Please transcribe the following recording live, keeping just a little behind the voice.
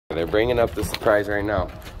They're bringing up the surprise right now.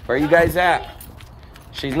 Where are you guys at?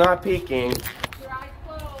 She's not peeking. Your eyes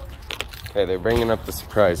closed. Okay, they're bringing up the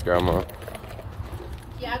surprise, Grandma.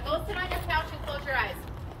 Yeah, go sit on your couch and close your eyes.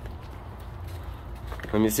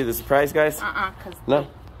 Let me see the surprise, guys. Cause No.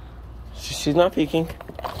 She's not peeking.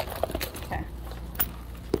 okay.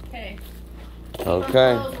 Okay.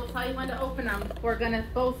 Okay. We'll tell you when to open them. We're gonna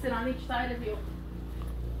both sit on each side of you.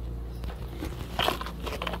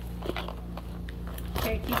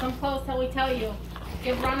 Okay, keep them closed till we tell you.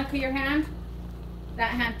 Give Veronica your hand.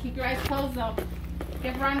 That hand. Keep your eyes closed though.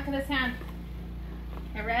 Give Veronica this hand.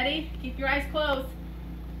 You ready? Keep your eyes closed.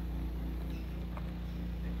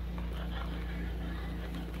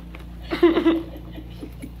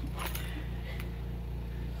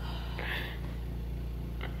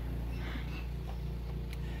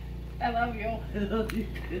 I love you. I love you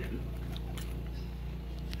too.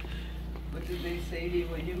 What did they say to you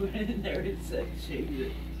when you went in there and said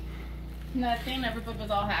shake? Nothing. Everybody was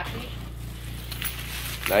all happy.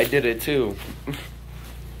 I did it too.